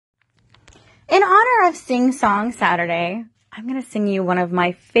In honor of Sing Song Saturday, I'm going to sing you one of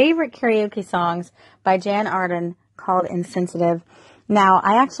my favorite karaoke songs by Jan Arden called Insensitive. Now,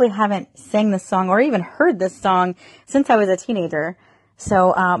 I actually haven't sang this song or even heard this song since I was a teenager,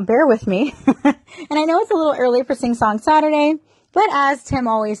 so bear with me. And I know it's a little early for Sing Song Saturday, but as Tim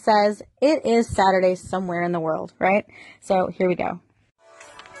always says, it is Saturday somewhere in the world, right? So here we go.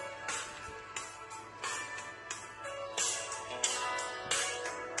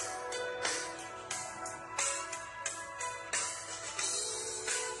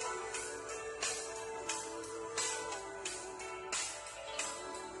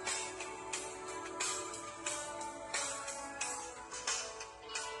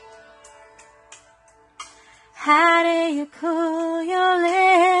 How do you cool your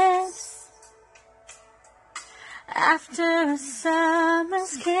lips after a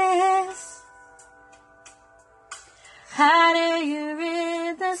summer's kiss? How do you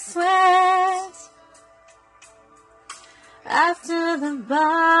rid the sweat after the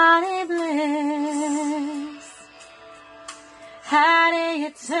body bliss? How do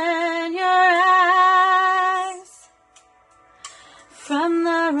you turn your eyes from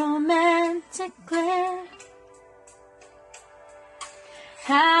the romantic glare?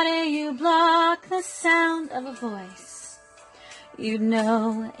 How do you block the sound of a voice you'd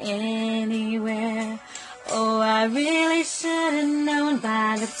know anywhere? Oh, I really should have known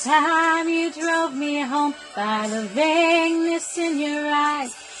by the time you drove me home, by the vagueness in your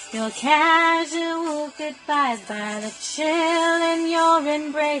eyes, your casual goodbyes, by the chill in your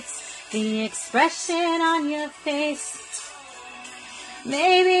embrace, the expression on your face.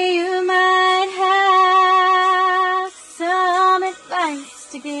 Maybe you might have some advice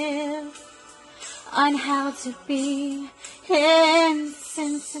to give on how to be insensitive.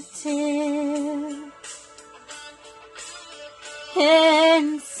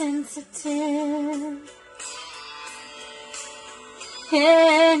 Insensitive.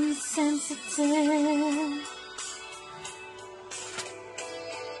 Insensitive.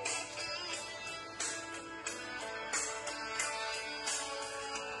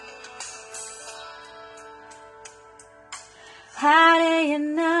 How do you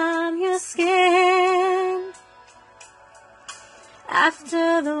numb your skin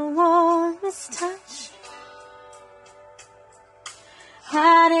after the warmest touch?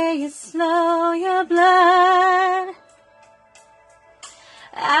 How do you slow your blood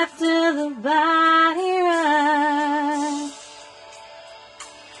after the body rush?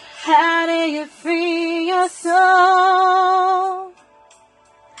 How do you free your soul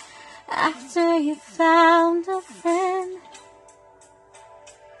after you found a friend?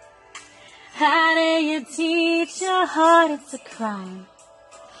 How do you teach your heart it's a crime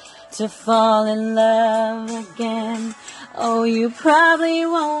to fall in love again? Oh, you probably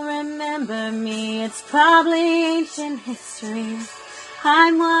won't remember me, it's probably ancient history.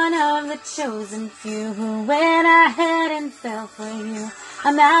 I'm one of the chosen few who went ahead and fell for you.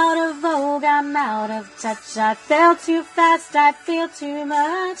 I'm out of vogue, I'm out of touch, I fell too fast, I feel too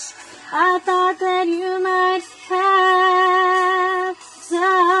much. I thought that you might have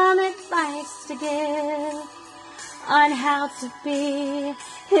some advice to give on how to be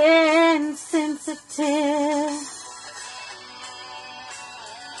insensitive.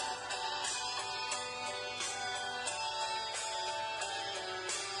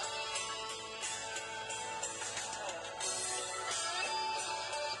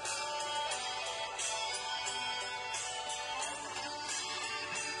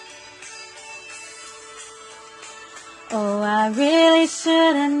 Oh, I really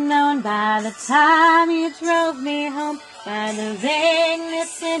should have known by the time you drove me home, by the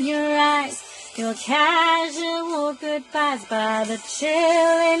vagueness in your eyes, your casual goodbyes, by the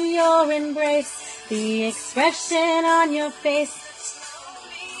chill in your embrace, the expression on your face.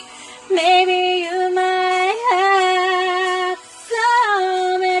 Maybe you might have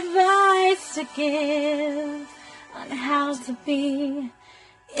some advice to give on how to be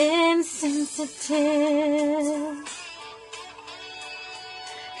insensitive.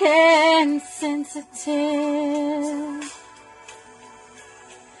 Insensitive.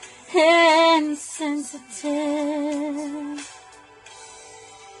 Insensitive.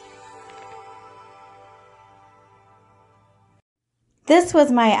 This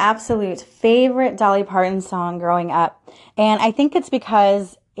was my absolute favorite Dolly Parton song growing up, and I think it's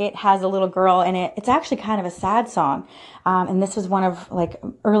because it has a little girl in it. It's actually kind of a sad song, and this was one of, like,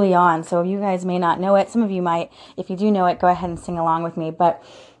 early on, so you guys may not know it. Some of you might. If you do know it, go ahead and sing along with me, but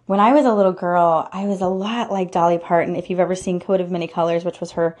when I was a little girl, I was a lot like Dolly Parton, if you've ever seen Coat of Many Colors, which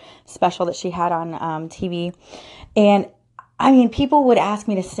was her special that she had on TV. And I mean, people would ask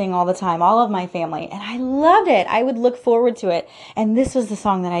me to sing all the time, all of my family, and I loved it. I would look forward to it. And this was the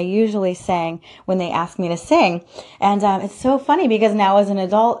song that I usually sang when they asked me to sing. And it's so funny because now as an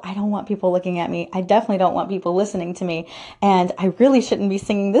adult, I don't want people looking at me. I definitely don't want people listening to me. And I really shouldn't be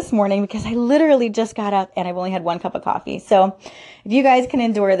singing this morning because I literally just got up and I've only had 1 cup of coffee. So if you guys can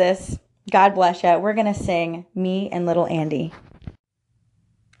endure this, God bless you. We're going to sing Me and Little Andy.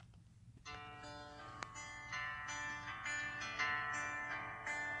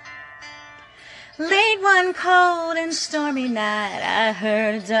 Late one cold and stormy night, I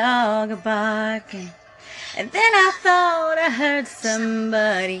heard a dog barking. And then I thought I heard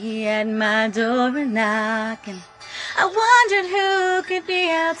somebody at my door knocking. I wondered who could be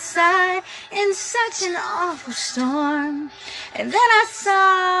outside in such an awful storm. And then I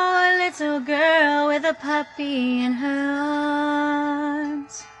saw a little girl with a puppy in her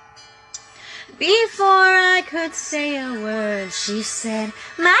arms. Before I could say a word, she said,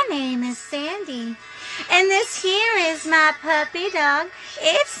 "My name is Sandy, and this here is my puppy dog.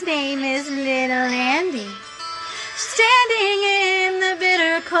 Its name is Little Andy." Standing in the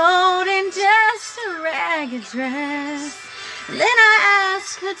bitter cold in just a ragged dress. Then I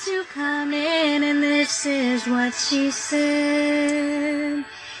asked her to come in, and this is what she said.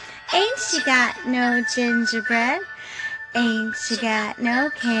 "Ain't you got no gingerbread? Ain't you got no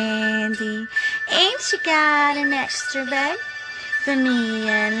candy? Ain't you got an extra bed for me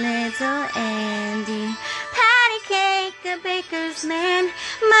and little Andy?" Patty cake, a baker's man,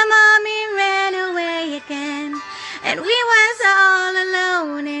 my mommy ran away again. And we was all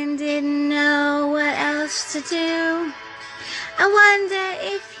alone and didn't know what else to do. I wonder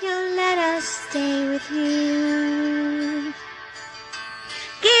if you'll let us stay with you.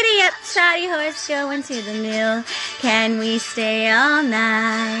 Giddy up, trotty horse, going to the mill. Can we stay all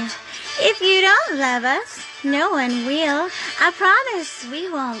night? If you don't love us, no one will. I promise we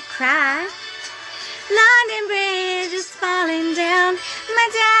won't cry. London Bridge is falling down. My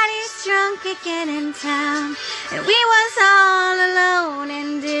daddy's drunk again in town. And we was all alone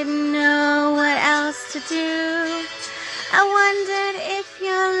and didn't know what else to do. I wondered if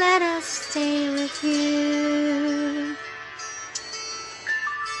you'll let us stay with you.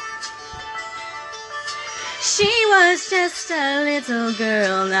 She was just a little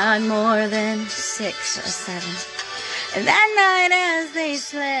girl, not more than 6 or 7. And that night as they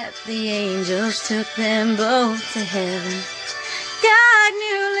slept, the angels took them both to heaven. God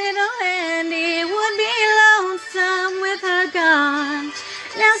knew little Andy would be lonesome with her gone.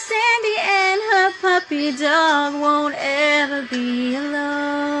 Now Sandy and her puppy dog won't ever be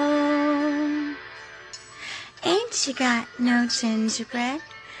alone. Ain't you got no gingerbread?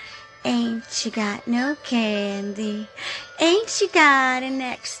 Ain't you got no candy? Ain't you got an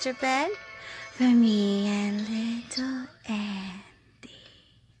extra bed for me and little Andy?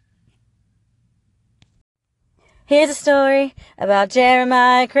 Here's a story about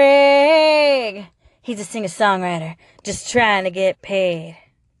Jeremiah Craig. He's a singer-songwriter, just trying to get paid.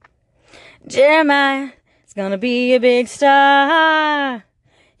 Jeremiah is gonna be a big star.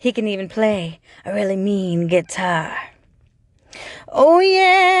 He can even play a really mean guitar. Oh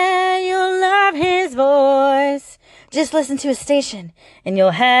yeah, you'll love his voice. Just listen to his station and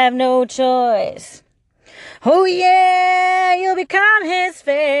you'll have no choice. Oh yeah, you'll become his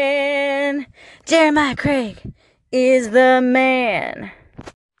fan. Jeremiah Craig is the man.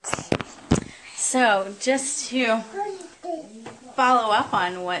 So, just to follow up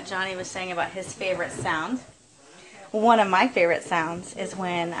on what Johnny was saying about his favorite sound, one of my favorite sounds is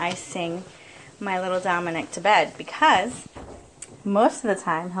when I sing my little Dominic to bed, because most of the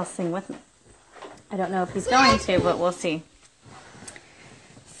time he'll sing with me. I don't know if he's going to, but we'll see.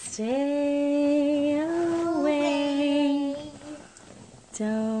 Stay away,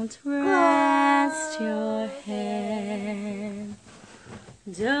 don't rest your head,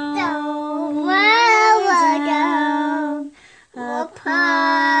 don't lie down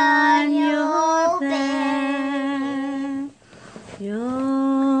upon your bed.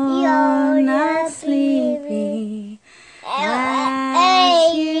 You're not sleepy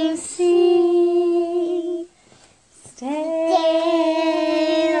as you see. Stay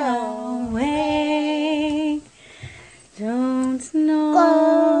awake, don't snore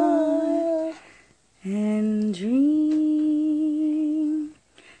and dream.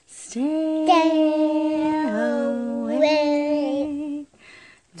 Stay awake,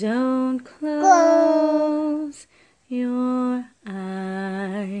 don't close your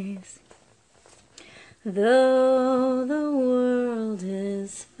eyes. Though the world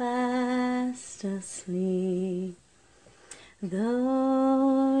is fast asleep,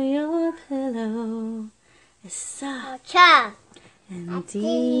 though your pillow is soft Cha. and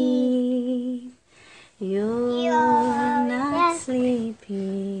deep. You're not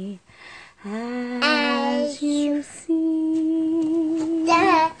sleepy as you sleep.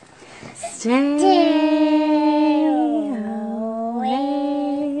 Stay away.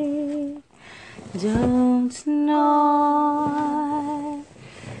 Don't nod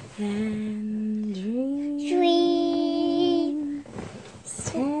and dream.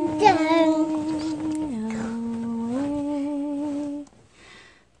 Stay away.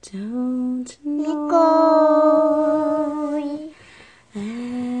 Don't nod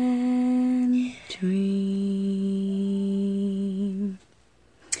and dream.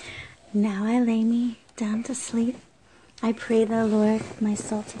 Now I lay me down to sleep. I pray the Lord my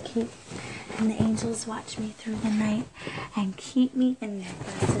soul to keep, and the angels watch me through the night and keep me in their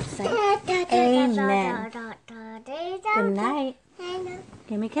blessed sight. Amen. Good night.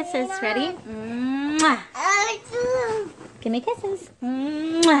 Give me kisses. Ready? Mwah. Give me kisses.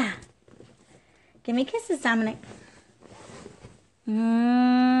 Mwah. Give me kisses, Dominic.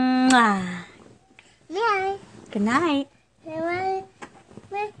 Mwah. Good night.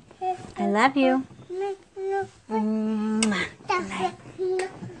 I love you. Mwah. Good night.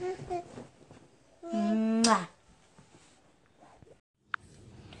 Mwah.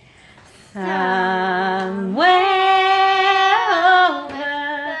 Somewhere over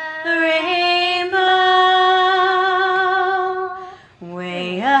the rainbow,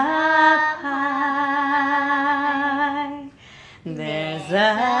 way up high, there's a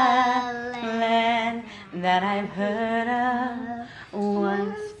land that I've heard of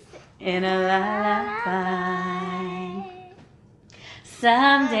once in a lullaby.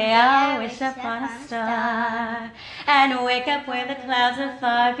 Someday I'll wish upon a star and wake up where the clouds are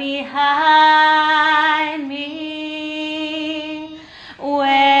far behind me,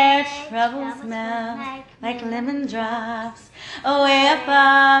 where troubles melt like lemon drops away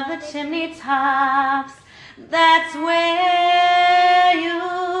above the chimney tops. That's where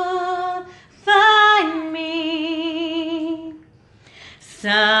you'll find me.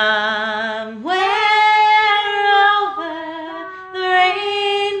 Somewhere over the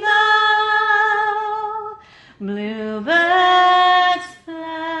rainbow, bluebirds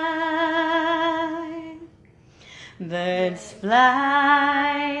fly. Birds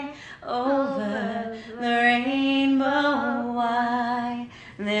fly over the rainbow. Why,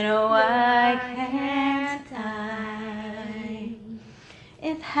 then why can't I?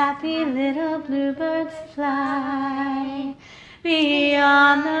 If happy little bluebirds fly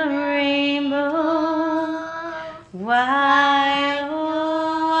beyond the rainbow, why,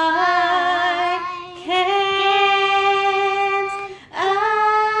 oh, why can't I?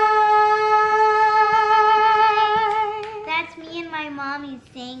 That's me and my mommy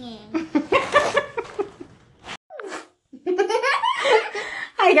singing.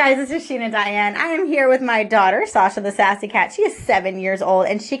 Hi guys, this is Sheena Diane. I am here with my daughter, Sasha the Sassy Cat. She is 7 years old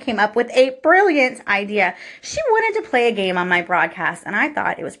and she came up with a brilliant idea. She wanted to play a game on my broadcast and I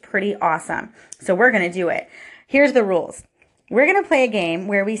thought it was pretty awesome. So we're going to do it. Here's the rules. We're going to play a game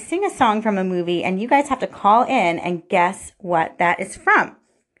where we sing a song from a movie and you guys have to call in and guess what that is from.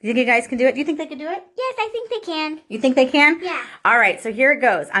 Do you think you guys can do it? Do you think they can do it? Yes, I think they can. You think they can? Yeah. All right, so here it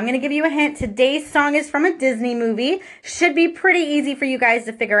goes. I'm going to give you a hint. Today's song is from a Disney movie. Should be pretty easy for you guys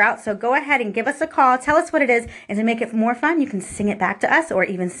to figure out. So go ahead and give us a call. Tell us what it is. And to make it more fun, you can sing it back to us or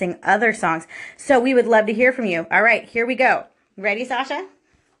even sing other songs. So we would love to hear from you. All right, here we go. Ready, Sasha?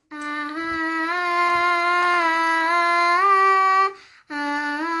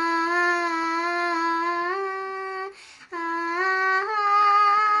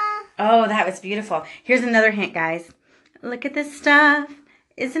 Oh, that was beautiful. Here's another hint, guys. Look at this stuff.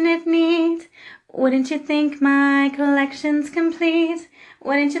 Isn't it neat? Wouldn't you think my collection's complete?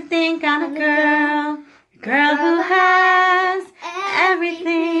 Wouldn't you think I'm a girl who has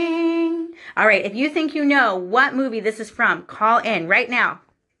everything? All right, if you think you know what movie this is from, call in right now.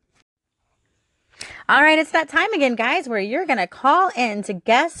 All right, it's that time again, guys, where you're going to call in to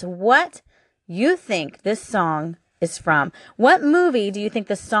guess what you think this song is from. What movie do you think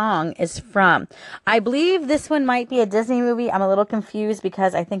the song is from? I believe this one might be a Disney movie. I'm a little confused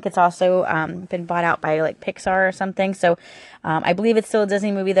because I think it's also been bought out by like Pixar or something. So I believe it's still a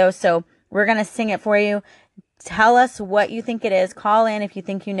Disney movie though. So we're going to sing it for you. Tell us what you think it is. Call in if you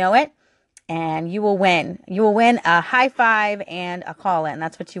think you know it. And you will win. You will win a high five and a call in.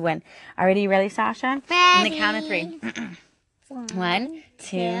 That's what you win. Already ready, Sasha? Ready. On the count of three. 1,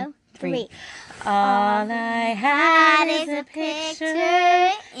 2, 3. All I had is a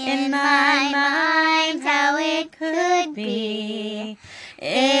picture in my mind how it could be.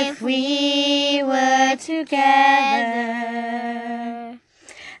 if we were together.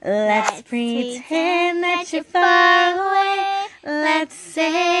 Let's pretend that you're far away. Let's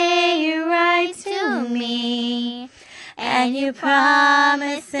say you write to me, and you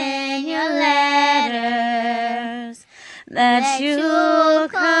promise in your letters that you'll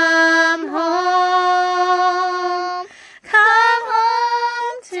come home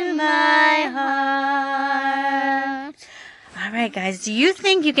to my heart. All right, guys, do you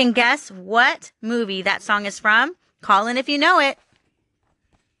think you can guess what movie that song is from? Call in if you know it.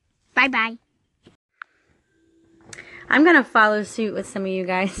 Bye-bye. I'm going to follow suit with some of you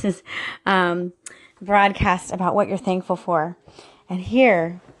guys' broadcast about what you're thankful for. And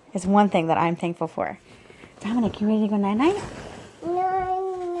here is one thing that I'm thankful for. Dominic, you ready to go night-night?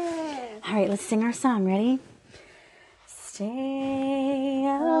 No. All right, let's sing our song. Ready? Stay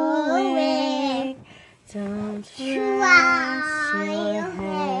awake. Don't rest your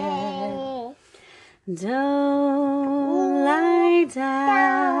head. Don't lie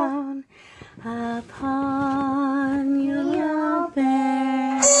down upon your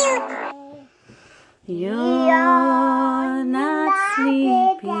bed. You're not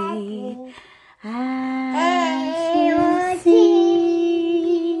sleepy as you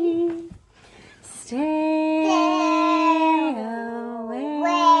sleep. Stay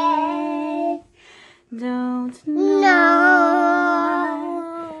awake. Don't nod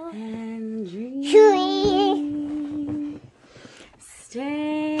and dream.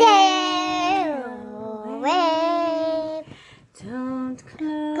 Stay awake. Don't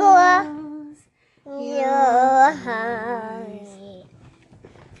close your eyes.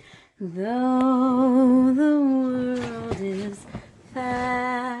 Though the world is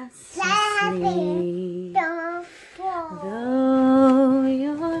fast asleep, though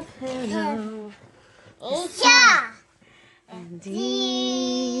your pillow is soft and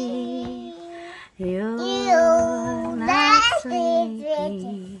deep, you're not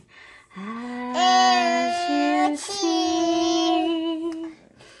sleepy as you sleep.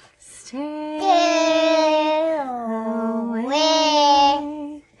 Stay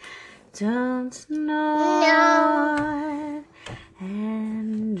awake. Don't nod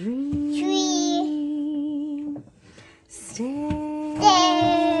and dream. Stay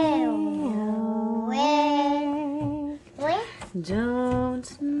awake.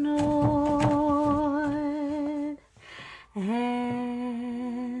 Don't nod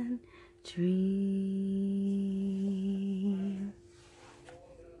and dream.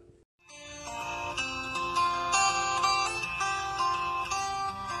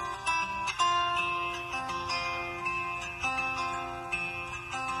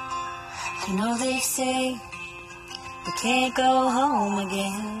 You know they say we can't go home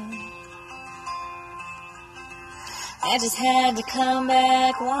again. I just had to come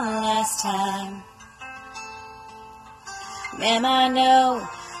back one last time. Ma'am, I know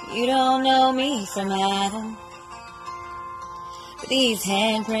you don't know me from Adam, but these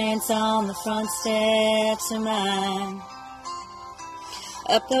handprints on the front steps are mine.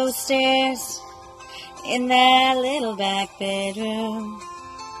 Up those stairs in that little back bedroom,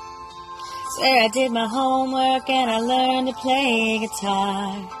 swear I did my homework and I learned to play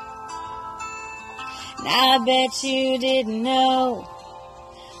guitar. Now I bet you didn't know,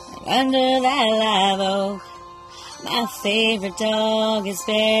 under that live oak, my favorite dog is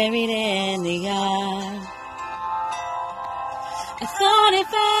buried in the yard. I thought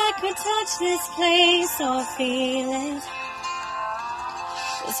if I could touch this place or feel it,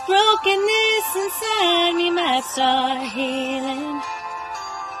 this brokenness inside me might start healing.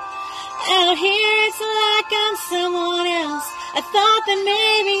 Out here it's like I'm someone else. I thought that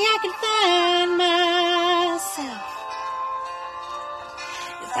maybe I could find myself.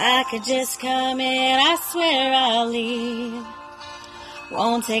 If I could just come in, I swear I'll leave.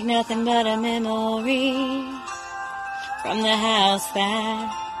 Won't take nothing but a memory from the house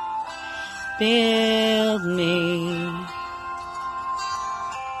that built me.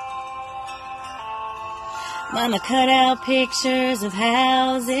 Mama cut out pictures of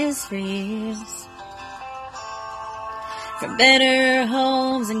houses for years, from Better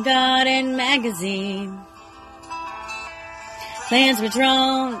Homes and Garden magazine. Plans were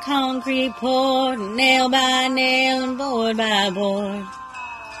drawn, concrete poured, nail by nail and board by board.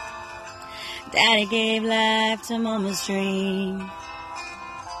 Daddy gave life to Mama's dream.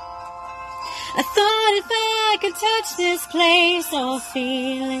 I thought if I could touch this place or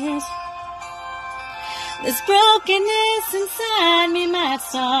feel it, this brokenness inside me might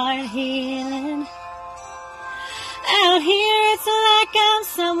start healing. Out here it's like I'm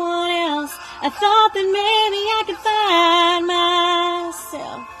someone else. I thought that maybe I could find myself.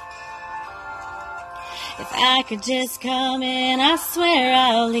 myself. If I could just come in, I swear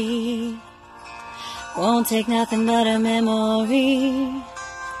I'll leave. Won't take nothing but a memory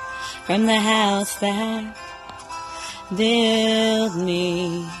from the house that built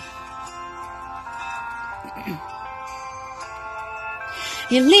me.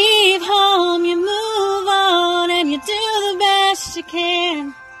 You leave home, you move on, and you do the best you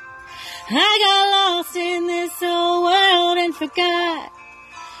can. I got lost in this old world and forgot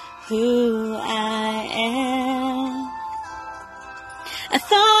who I am. I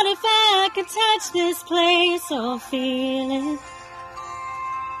thought if I could touch this place or feel it,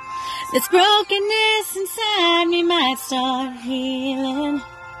 this brokenness inside me might start healing.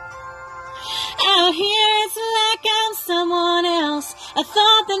 Out here it's like I'm someone else. I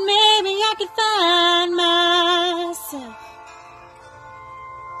thought that maybe I could find myself.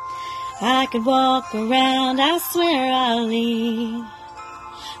 I could walk around, I swear I'll leave.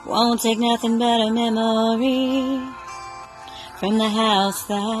 Won't take nothing but a memory from the house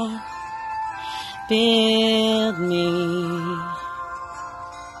that built me.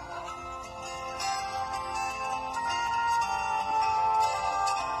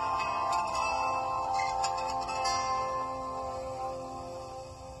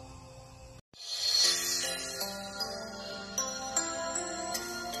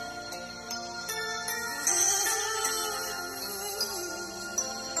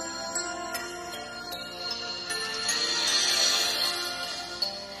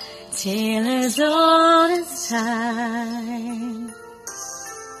 Taylor's all this time,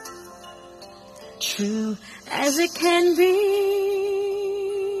 true as it can be,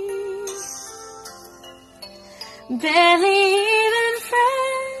 barely even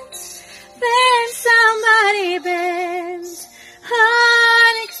friends, then somebody bends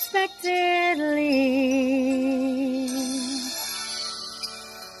unexpectedly.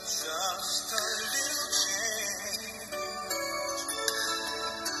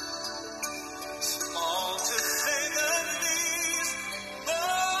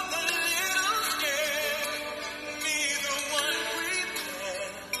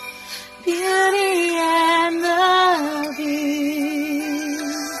 Beauty and the Beast,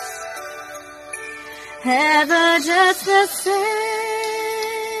 ever just the same,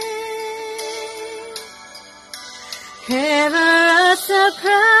 ever a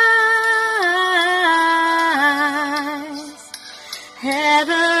surprise,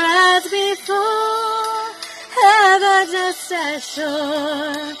 ever as before, ever just as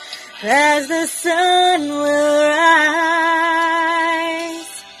sure as the sun will rise.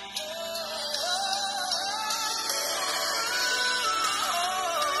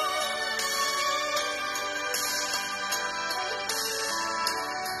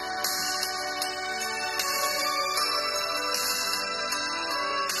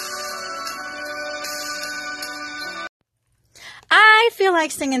 I feel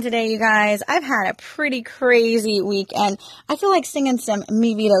like singing today, you guys. I've had a pretty crazy week, and I feel like singing some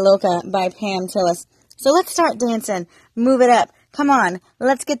Mi Vida Loca by Pam Tillis. So let's start dancing. Move it up. Come on.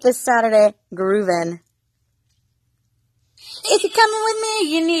 Let's get this Saturday grooving. If you're coming with me,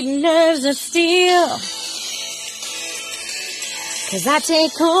 you need nerves of steel, 'cause I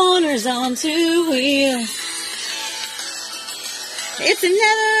take corners on two wheels. It's a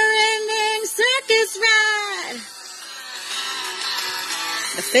never-ending circus ride.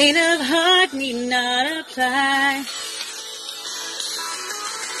 The faint of heart need not apply.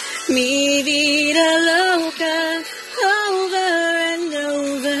 Mi vida loca, over and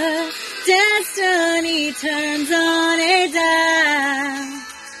over. Destiny turns on a dime.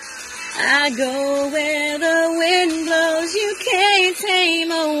 I go where the wind blows. You can't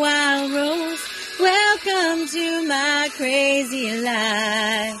tame a wild rose. Welcome to my crazy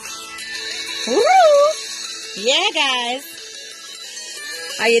life. Woo! Yeah, guys.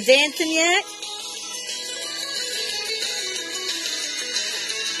 Are you dancing yet?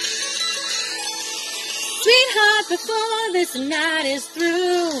 Sweetheart, before this night is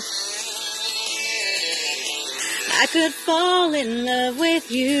through, I could fall in love with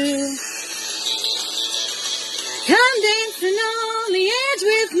you. Come dancing on the edge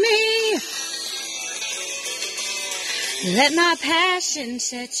with me. Let my passion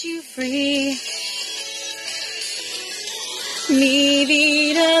set you free. Mi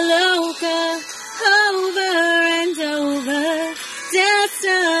vida loca, over and over.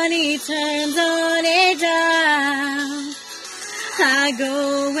 Destiny turns on a dime. I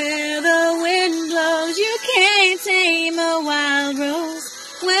go where the wind blows. You can't tame a wild rose.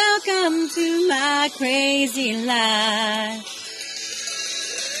 Welcome to my crazy life.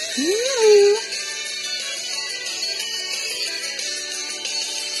 Ooh.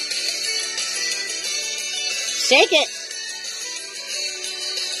 Shake it.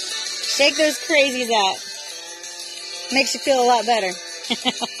 Shake those crazies out. Makes you feel a lot better.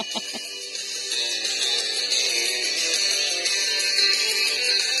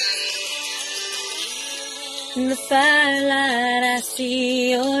 In the firelight, I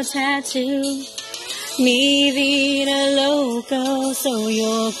see your tattoo. Mi vida loco, so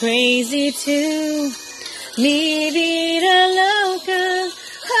you're crazy too. Mi vida loca,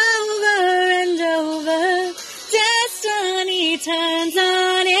 over and over. Destiny turns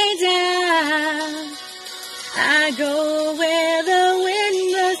on a dime. I go where the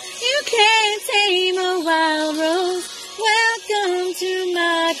wind blows. You can't tame a wild rose. Welcome to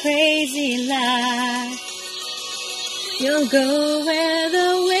my crazy life. You'll go where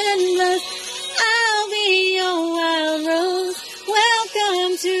the wind blows. I'll be your wild rose.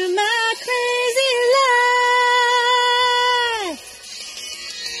 Welcome to my crazy life.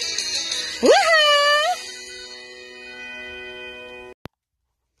 Woohoo!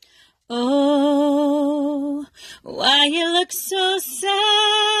 Oh, why you look so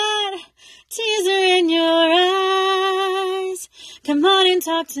sad? Tears are in your eyes. Come on and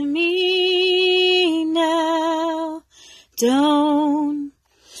talk to me now. Don't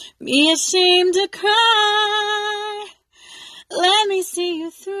be ashamed to cry. Let me see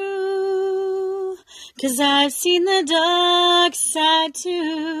you through. 'Cause I've seen the dark side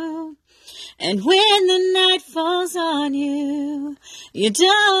too. And when the night falls on you, you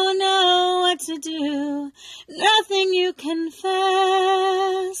don't know what to do. Nothing you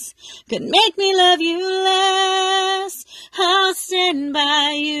confess could make me love you less. I'll stand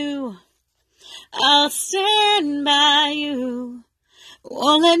by you. I'll stand by you.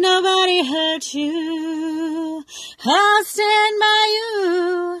 Won't let nobody hurt you. I'll stand by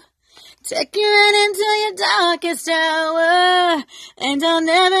you. Take you in until your darkest hour, and I'll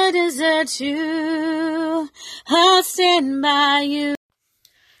never desert you. I'll stand by you.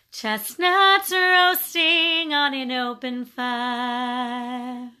 Chestnuts roasting on an open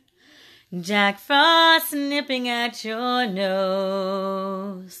fire. Jack Frost nipping at your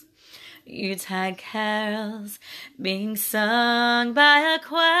nose. Yuletide carols being sung by a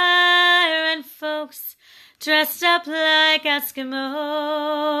choir, and folks dressed up like Eskimos.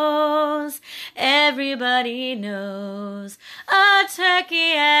 Everybody knows a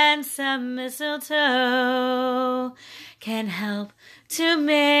turkey and some mistletoe can help to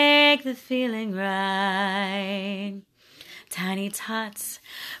make the feeling right. Tiny tots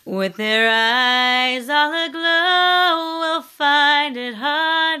with their eyes all aglow will find it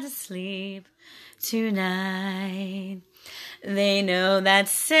hard to sleep tonight. They know that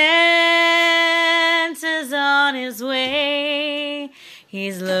Santa's on his way.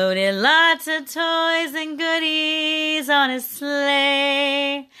 He's loaded lots of toys and goodies on his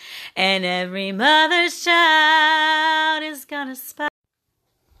sleigh. And every mother's child is gonna spy.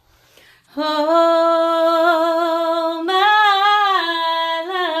 Oh, my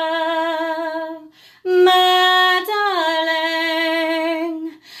love, my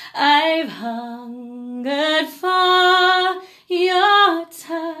darling, I've hungered for your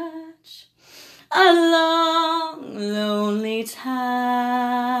touch a long, lonely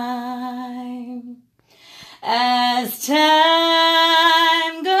time. As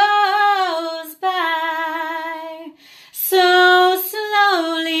time goes by so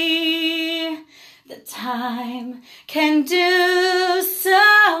slowly, the time can do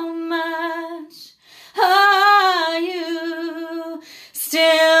so much. Are you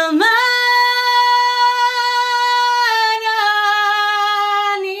still mine?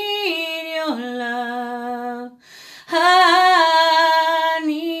 I need your love. I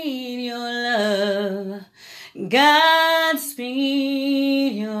need your love. Godspeed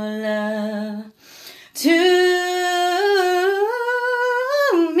your love to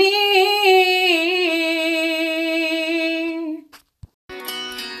me.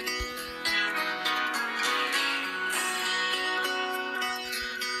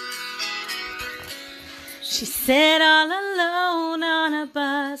 She sat all alone on a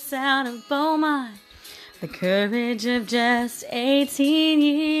bus out of Beaumont, the courage of just 18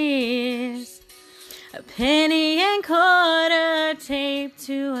 years. A penny and quarter taped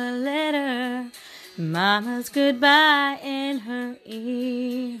to a letter, Mama's goodbye in her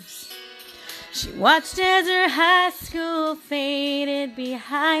ears. She watched as her high school faded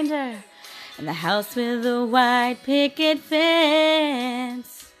behind her, and the house with the white picket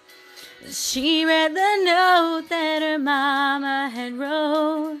fence. She read the note that her mama had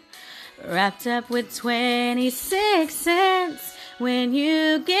wrote, wrapped up with 26 cents. When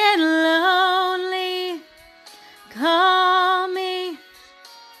you get lonely, call me.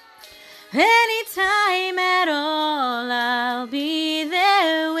 Anytime at all, I'll be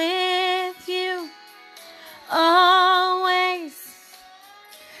there with you. Always,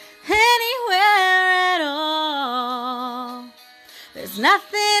 anywhere at all. There's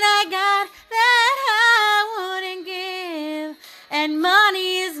nothing I got that I wouldn't give, and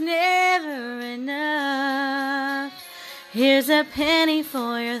money is never enough. Here's a penny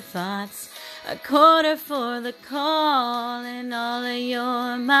for your thoughts, a quarter for the call, and all of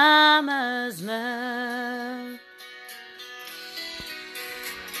your mama's love.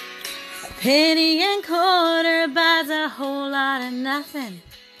 A penny and quarter buys a whole lot of nothing,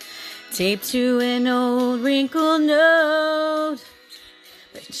 taped to an old wrinkled note.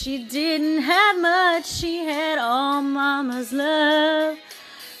 But she didn't have much, she had all mama's love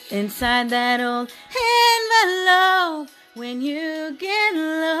inside that old envelope. When you get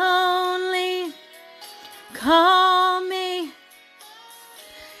lonely, call me.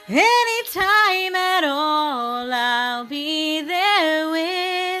 Anytime at all, I'll be there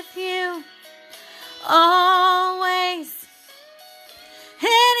with you. Always,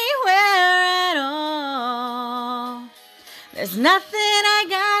 anywhere at all. There's nothing I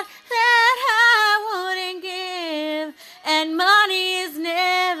got that I wouldn't give, and money is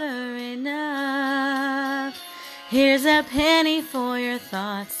never enough. Here's a penny for your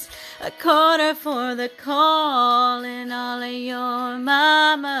thoughts, a quarter for the call, and all of your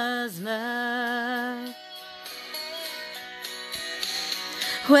mama's love.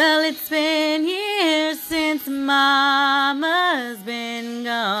 Well, it's been years since mama's been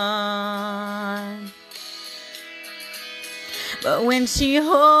gone, but when she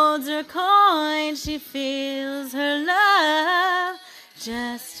holds her coin, she feels her love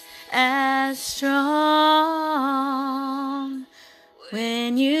just as strong.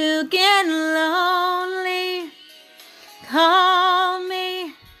 When you get lonely, call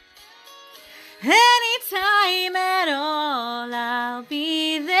me. Anytime at all, I'll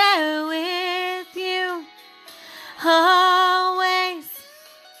be there with you. Always,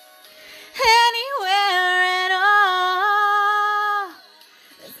 anywhere at all.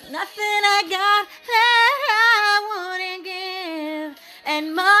 There's nothing I got that I wouldn't give,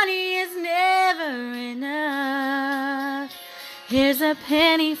 and money is never enough. Here's a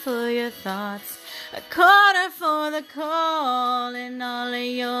penny for your thoughts, a quarter for the call, and all of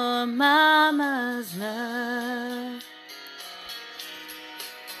your mama's love.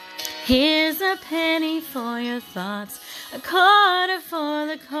 Here's a penny for your thoughts, a quarter for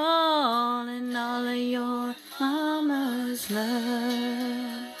the call, and all of your mama's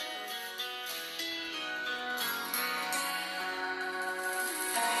love.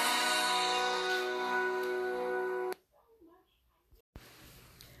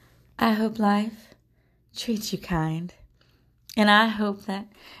 I hope life treats you kind, and I hope that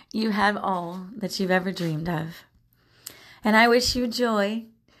you have all that you've ever dreamed of. And I wish you joy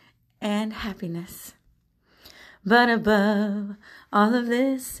and happiness. But above all of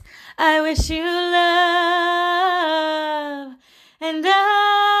this, I wish you love, and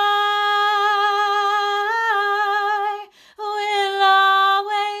I will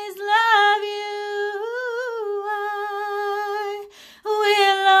always love you. I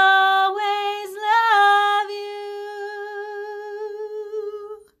will always love you.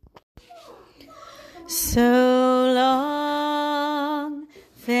 So long,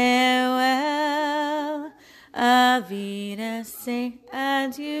 farewell, Avida, say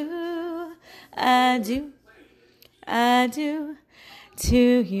adieu, adieu, adieu, to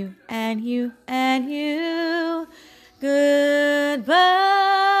you and you and you. Goodbye.